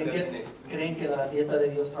 ¿Ustedes does, doesn't it? creen que la dieta de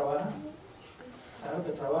Dios trabaja? Claro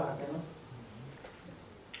que trabaja, ¿que no?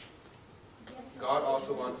 God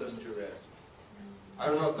also wants us to rest. I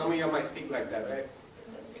don't know, some of you might speak like that, right?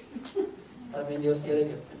 También Dios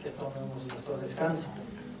quiere que tomemos nuestro descanso.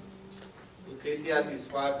 Ecclesiastes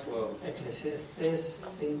 5:12. Eclesiastés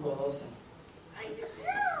 5:12.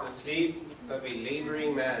 The sleep of a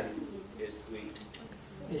laboring man is sweet.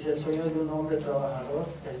 Dice, el sueño de un hombre trabajador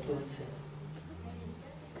es dulce.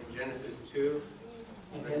 In Genesis 2,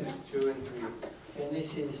 En verses 2 and 3.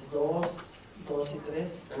 Génesis 2:2 y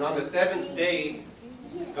 3. And on the seventh day,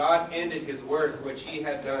 God ended his work which he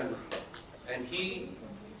had done. And he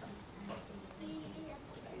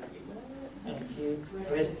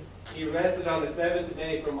rested on the seventh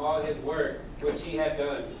day from all his work which he had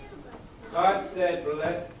done. God said,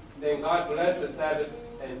 then God blessed the Sabbath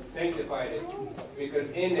and sanctified it, because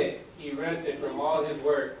in it he rested from all his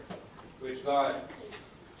work which God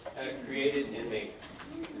had created and made.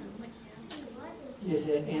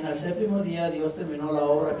 Dice, en el séptimo día Dios terminó la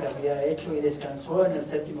obra que había hecho y descansó en el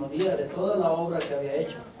séptimo día de toda la obra que había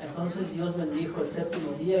hecho. Entonces Dios bendijo el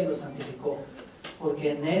séptimo día y lo santificó,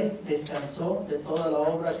 porque en él descansó de toda la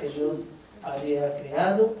obra que Dios había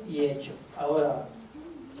creado y hecho. Ahora,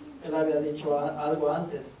 él había dicho algo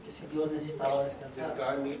antes, que si Dios necesitaba Does descansar.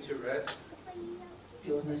 God need to rest?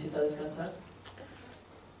 ¿Dios necesita descansar?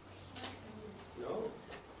 No.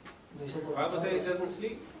 Lo hizo The por Bible says he nosotros. doesn't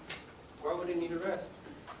sleep. Why would he need to rest?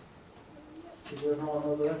 Si Dios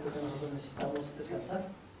no duerme, porque nosotros necesitamos descansar.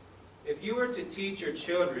 If you were to teach your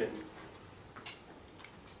children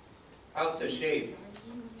how to shave,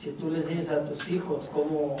 Si tú le dices a tus hijos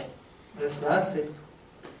cómo rasurarse,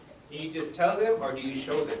 do you just tell them or do you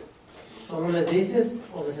show them? ¿solo les dices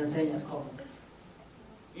o les enseñas cómo?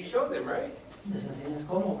 You show them, right? Les enseñas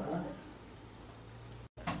cómo, ¿verdad?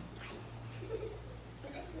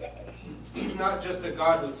 He's not just a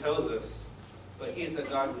God who tells us, but he's the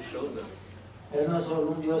God who shows us. Él no es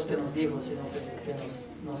solo un Dios que nos dijo, sino que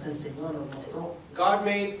nos enseñó, nos mostró. God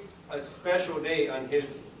made a special day on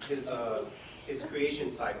his creation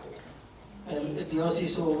cycle. Dios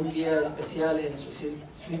hizo un día especial en su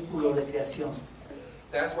círculo de creación.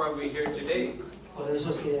 That's why we're here today, Por eso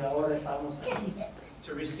es que ahora estamos aquí,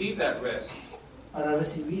 to receive that rest, para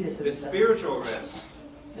recibir ese the descanso, spiritual rest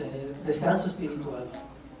descanso espiritual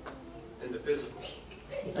and the physical.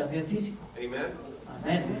 y también físico. Amen?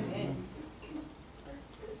 Amén.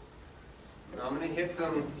 Now I'm going to hit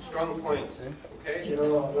some strong points, okay?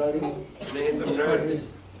 Quiero hablar I'm going to hit some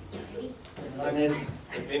nerves, nervios.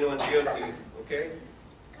 if anyone's guilty, okay?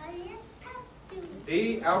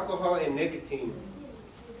 The alcohol and nicotine,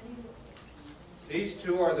 these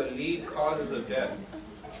two are the lead causes of death.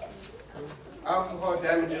 Alcohol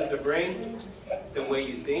damages the brain, the way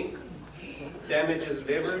you think, damages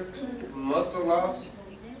liver, muscle loss,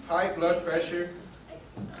 high blood pressure,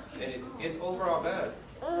 and it's overall bad.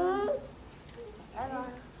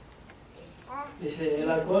 Dice,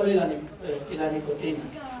 el alcohol y la nicotina.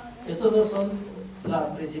 Estos dos son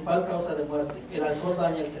la principal causa de muerte. El alcohol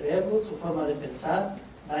daña el cerebro, su forma de pensar,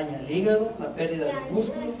 daña el hígado, la pérdida de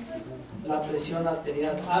músculo, la presión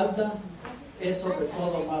arterial alta, es sobre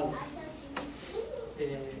todo malo.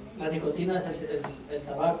 La nicotina es el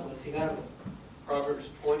tabaco, el cigarro.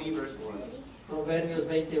 Proverbs 20, verse 1. Proverbios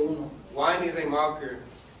 21. Wine is a mocker,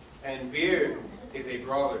 and beer is a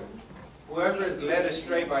brawler. Whoever is led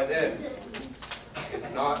astray by them is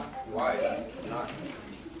not wise. It's not.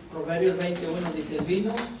 Proverbios 21 dice, el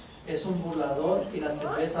vino es un burlador y la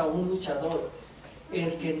cerveza un luchador.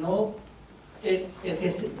 El que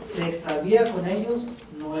se extravía con ellos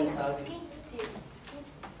no es sabio.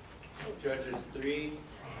 Judges 3,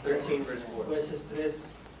 13, verse 4. Jueces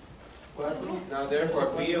 3, 4. Now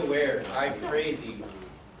therefore be aware, I pray thee,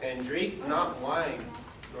 and drink not wine,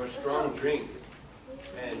 nor strong drink,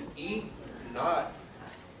 and eat not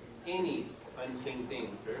any unclean thing.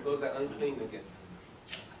 There goes that unclean again.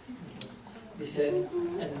 Dice,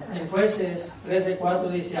 en Jueces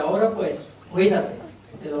 13:4 dice, ahora pues, cuídate,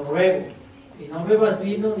 te lo ruego, y no bebas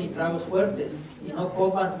vino ni tragos fuertes, y no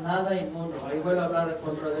comas nada inmundo. Ahí vuelvo a hablar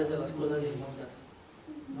otra vez de las cosas inmundas.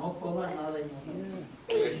 No comas nada inmundo.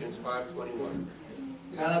 Galatians 5:21.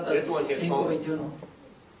 Gálatas 5:21.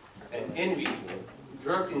 And envy,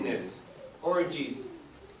 drunkenness, orgies,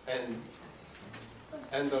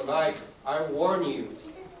 and the like, I warn you,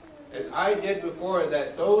 as I did before,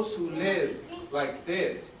 that those who live like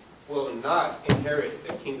this will not inherit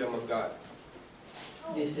the kingdom of God.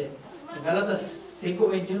 Dice, en Gálatas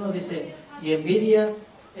 5:21 dice, y envidias,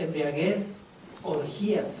 embriaguez,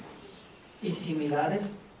 orgías y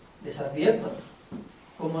similares, les advierto,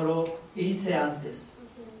 como lo hice antes,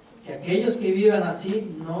 que aquellos que vivan así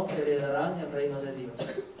no heredarán el reino de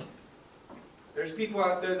Dios. There's people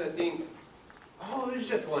out there that think, oh, it's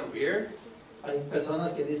just one beer. Hay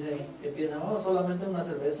personas que dicen, que piensan, oh, solamente una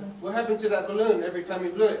cerveza. What happened to that balloon every time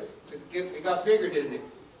you blew it? It got bigger, didn't it?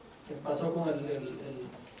 ¿Qué pasó con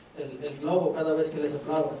el globo cada vez que le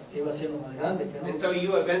soplaba? Se iba haciendo más grande, ¿que no? Until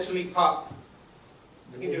you eventually pop.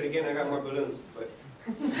 I can do it again, I got more balloons, but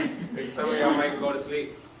some of y'all might go to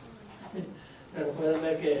sleep. Pero pueden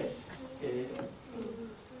ver que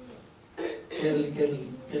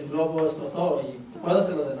el globo explotó y puedo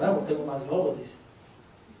hacerlo de nuevo, tengo más globos, dice.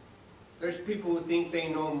 There's people who think they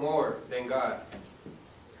know more than God,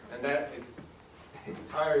 and that is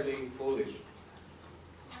entirely foolish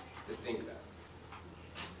to think that.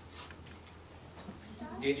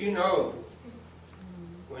 Did you know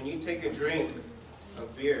when you take a drink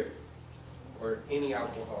of beer or any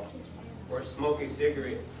alcohol or smoke a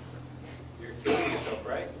cigarette, you're killing yourself,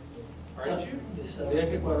 right? Aren't you? ¿Sabía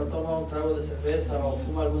que cuando toma un trago de cerveza o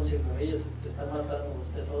fuma algún cigarrillo se está matando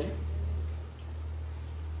usted solo?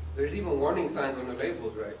 There's even warning signs on the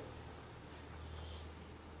labels, right?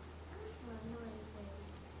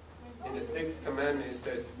 In the 6th commandment it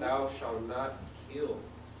says, thou shalt not kill.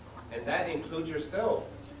 And that includes yourself.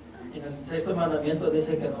 En el 6º mandamiento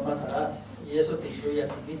dice que no matarás, y eso te incluye a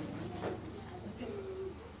ti mismo.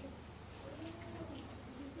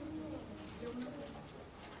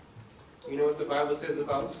 You know what the Bible says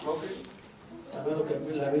about smokers? ¿Sabe lo que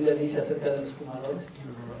la Biblia dice acerca de los fumadores?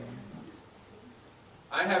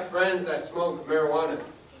 I have friends that smoke marijuana.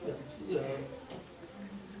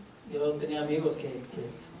 Yo tenía amigos que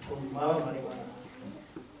fumaban marihuana.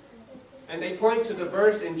 And they point to the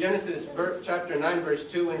verse in Genesis chapter 9, verse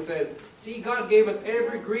 2, and says, see, God gave us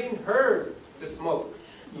every green herb to smoke.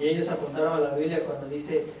 Y ellos apuntaron a la Biblia cuando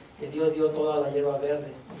dice que Dios dio toda la hierba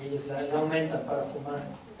verde, y ellos la aumentan para fumar.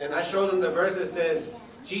 And I showed them the verse that says,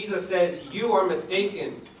 Jesus says, you are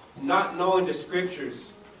mistaken, not knowing the scriptures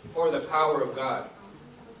or the power of God.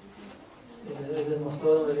 Les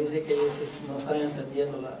mostró donde dice que ellos no están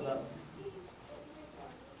entendiendo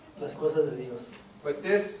las cosas de Dios. But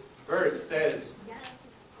this verse says,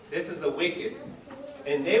 this is the wicked,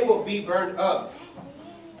 and they will be burned up.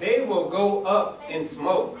 They will go up in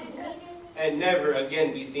smoke and never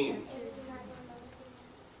again be seen.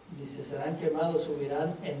 Dice, serán quemados,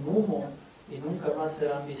 subirán en humo y nunca más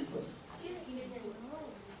serán vistos.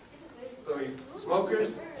 So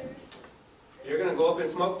smokers, You're going to go up and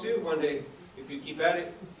smoke too one day if you keep at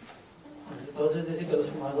it. Entonces dice que los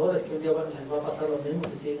fumadores que un día les va a pasar lo mismo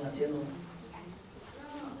si siguen haciendo.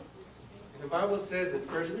 The Bible says in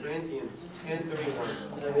 1 Corinthians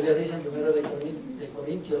 10:31. La Biblia dice en 1 de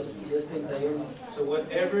Corintios 10:31. So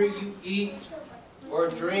whatever you eat or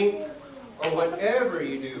drink or whatever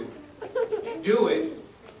you do it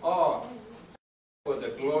all for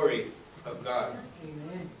the glory of God.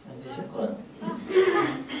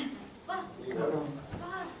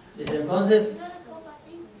 Dice entonces,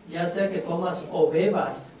 ya sea que comas o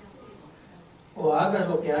bebas o hagas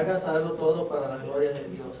lo que hagas, hazlo todo para la gloria de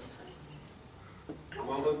Dios.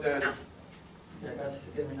 Almost done. Ya casi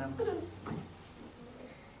terminamos.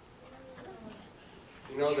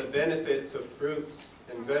 You know the benefits of fruits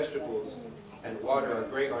and vegetables and water are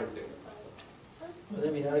great, aren't they?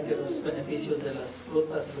 Puede mirar que los beneficios de las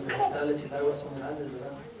frutas, los vegetales y el agua son grandes,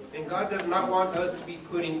 ¿verdad? And God does not want us to be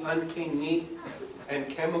putting unclean meat and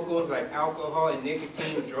chemicals like alcohol and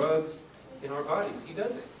nicotine and drugs in our bodies. He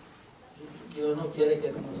doesn't. Dios no quiere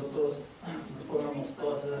que nosotros nos pongamos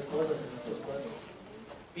todas esas cosas en nuestros cuerpos.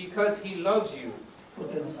 Because He loves you.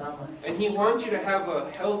 Porque nos ama. And He wants you to have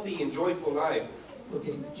a healthy and joyful life.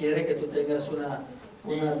 Porque quiere que tú tengas una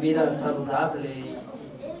vida saludable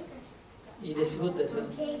y disfrutes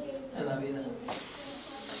en la vida.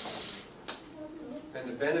 And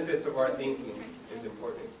the benefits of our thinking is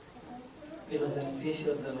important. Y los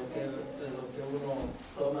beneficios de lo que uno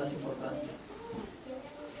toma es importante.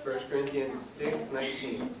 1 Corinthians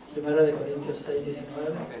 6:19 Primera de Corintios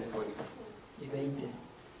 6:19 and 20. y 20.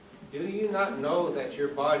 Do you not know that your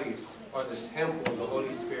bodies are the temple of the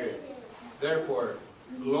Holy Spirit? Therefore,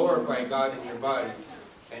 glorify God in your body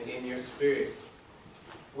and in your spirit,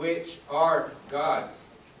 which are God's.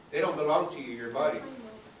 They don't belong to you, your bodies.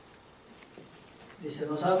 Dice,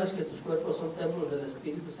 ¿no sabes que tus cuerpos son templos del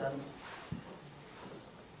Espíritu Santo?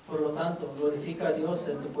 Por lo tanto, glorifica a Dios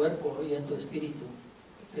en tu cuerpo y en tu espíritu,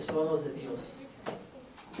 que son los de Dios.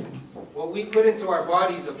 What we put into our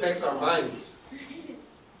bodies affects our minds,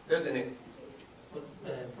 doesn't it?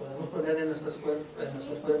 Podemos poner en nuestros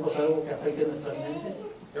cuerpos algo que afecte nuestras mentes.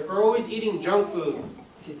 If we're always eating junk food,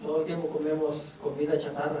 Si todo el tiempo comemos comida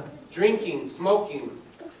chatarra, drinking, smoking,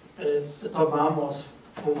 tomamos,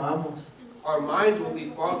 fumamos, our minds will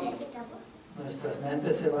be foggy. nuestras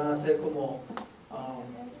mentes se van a hacer como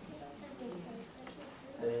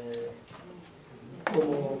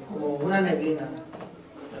una neblina.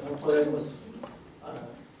 No podemos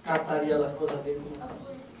captar ya las cosas bien como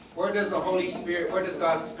son. Where does the Holy Spirit, where does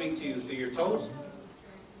God speak to you? Through your toes?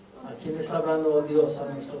 ¿A quién le está hablando Dios?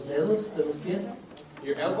 ¿A nuestros dedos de los pies?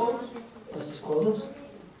 Your elbows? ¿Nuestros codos?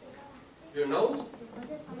 Your nose?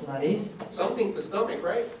 ¿Tu nariz? Something, the stomach,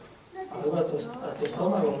 right? Algo a tu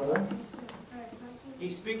estómago, ¿verdad? He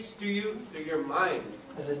speaks to you through your mind.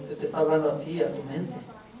 Él te está hablando a ti, a tu mente.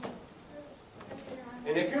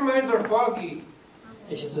 And if your minds are foggy,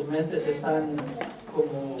 Y si tus mentes están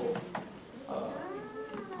como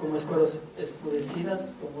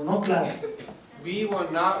escurecidas, como no claras, we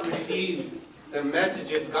will not receive the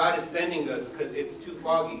messages God is sending us because it's too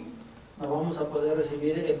foggy. no vamos a poder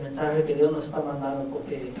recibir el mensaje que Dios nos está mandando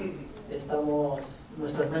porque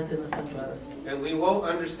nuestras mentes no están claras. And we won't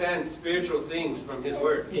understand spiritual things from His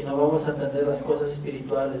Word. Y no vamos a entender las cosas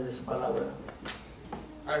espirituales de su palabra.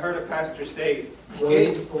 I heard a pastor say, Yo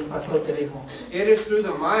oí un pastor que dijo, it is through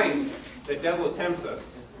the minds the devil tempts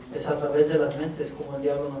us, es a través de las mentes como el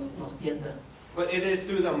diablo nos tienta. but it is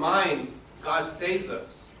through the minds God saves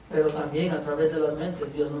us. Pero también a través de las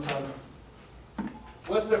mentes Dios nos salva.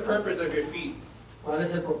 What's the purpose of your feet? ¿Cuál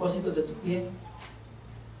es el propósito de tu pie?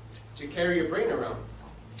 To carry your brain around.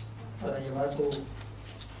 Para llevar tu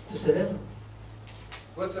cerebro.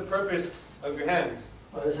 What's the purpose of your hands?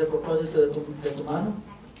 ¿Cuál es el propósito de tu mano?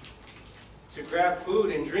 To grab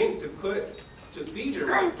food and drink to feed your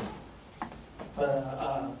mind.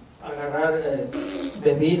 Para agarrar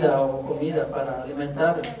bebida o comida para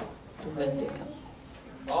alimentar tu mente.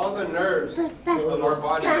 All the nerves of our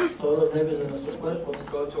bodies Todos los nervios de nuestros cuerpos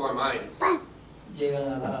go to our minds. llegan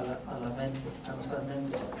a la mente, a nuestras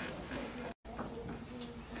mentes.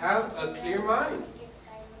 Have a clear mind.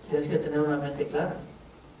 Tienes que tener una mente clara.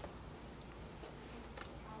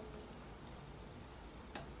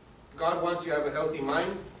 God wants you to have a healthy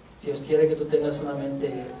mind, Dios quiere que tú tengas una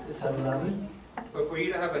mente saludable, but for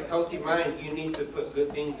you to have a healthy mind, you need to put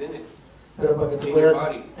good things in it. pero para que tú In your puedas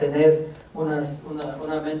body. tener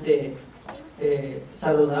una mente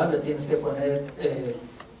saludable, tienes que poner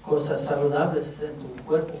cosas saludables en tu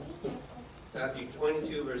cuerpo. Matthew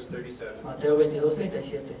 22, verse 37. Mateo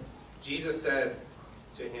 22:37. Jesus said,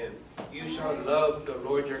 to him. You shall love the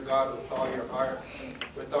Lord your God with all your heart,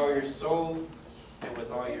 with all your soul, and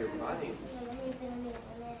with all your mind.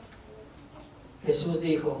 Jesús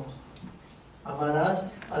dijo,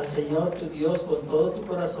 amarás al Señor tu Dios con todo tu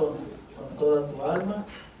corazón, con toda tu alma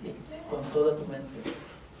y con toda tu mente.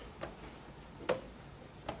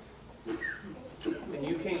 And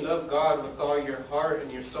you can't love God with all your heart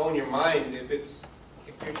and your soul and your mind if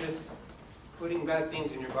you're just putting bad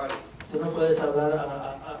things in your body. Tú no puedes amar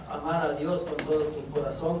a Dios con todo tu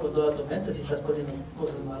corazón, con toda tu mente, si estás poniendo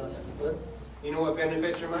cosas malas en tu cuerpo. You know what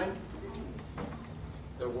benefits your mind?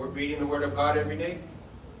 Reading the Word of God every day.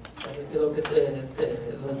 ¿Sabes qué es lo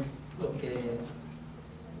que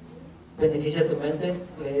beneficia tu mente?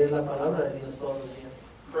 Leer la palabra de Dios todos los días.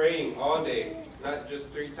 Praying all day, not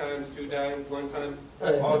just 3 times, 2 times, 1 time.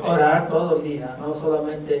 All day. Orar todo el día, no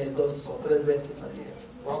solamente 2 o 3 veces al día.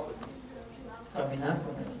 Walk with Him. Caminar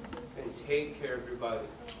con Él. And take care of your body.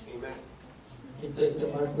 Amen. Y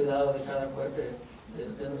tomar cuidado de cada cuerpo,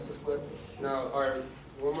 de nuestros cuerpos. Now,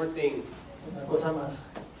 one more thing. Una cosa más.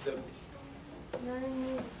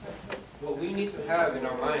 What we need to have in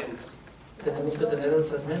our minds Tenemos que tener en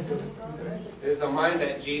nuestras mentes. is the mind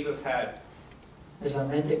that Jesus had. Es la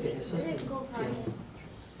mente que Jesús tiene.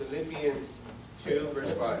 Philippians 2,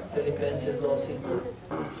 verse 5. Filipenses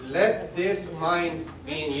 2:5. Let this mind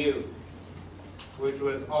be in you, which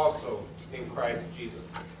was also in Christ Jesus.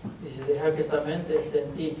 Dice, deja que esta mente esté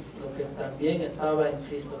en ti, lo que también estaba en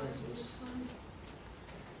Cristo Jesús.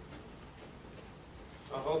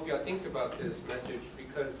 I hope y'all think about this message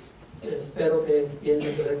because Espero que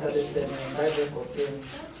piensen acerca de este mensaje porque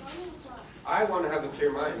I want to have a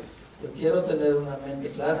clear mind. yo quiero tener una mente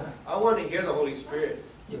clara. I want to hear the Holy Spirit.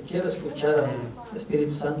 Yo quiero escuchar al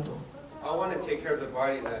Espíritu Santo. I want to take care of the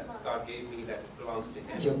body that God gave me that belongs to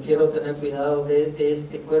Him. Yo quiero tener cuidado de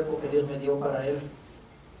este cuerpo que Dios me dio para Él.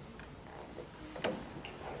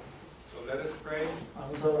 So let us pray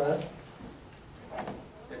Vamos a orar.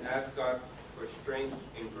 and ask God for strength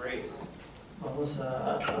and grace Vamos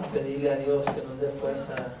a pedirle a Dios que nos dé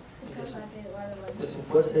fuerza y de su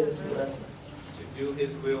fuerza y de su gracia to do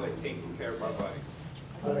His will and taking care of our body.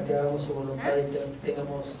 para que hagamos su voluntad y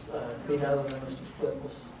tengamos cuidado de nuestros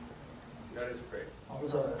cuerpos. Let us pray.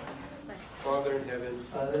 Vamos a orar. Father in heaven,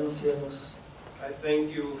 Padre en los cielos, I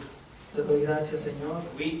thank you, te doy gracias, Señor.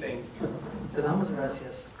 we thank you Te damos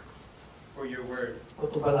gracias for your word. por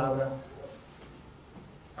tu palabra.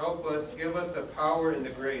 Help us, give us the power and the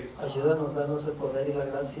grace Ayúdanos, danos el poder y la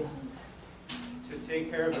gracia to take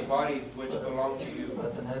care of the bodies which belong to you, para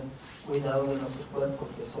tener cuidado de nuestros cuerpos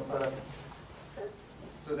que son para ti,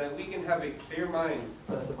 so that we can have a clear mind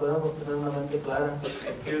para que podamos tener una mente clara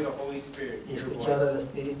and hear the Holy Spirit, y your escuchar voice. al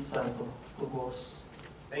Espíritu Santo, tu voz.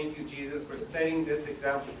 Thank you, Jesus, for setting this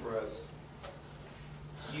example for us.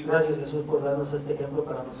 Gracias, Jesús, por darnos este ejemplo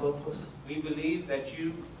para nosotros. We believe that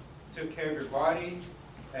you took care of your body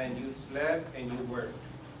and you slept and you worked.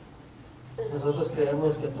 Nosotros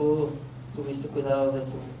creemos que tú tuviste cuidado de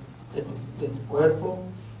tu cuerpo,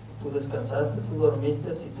 tú descansaste, tú dormiste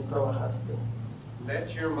y tú trabajaste.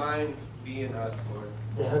 Let your mind be in us, Lord.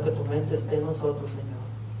 Deja que tu mente esté en nosotros, Señor.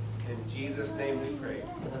 In Jesus' name we pray.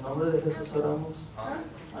 En el nombre de Jesús oramos. Amen.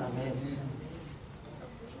 Amén.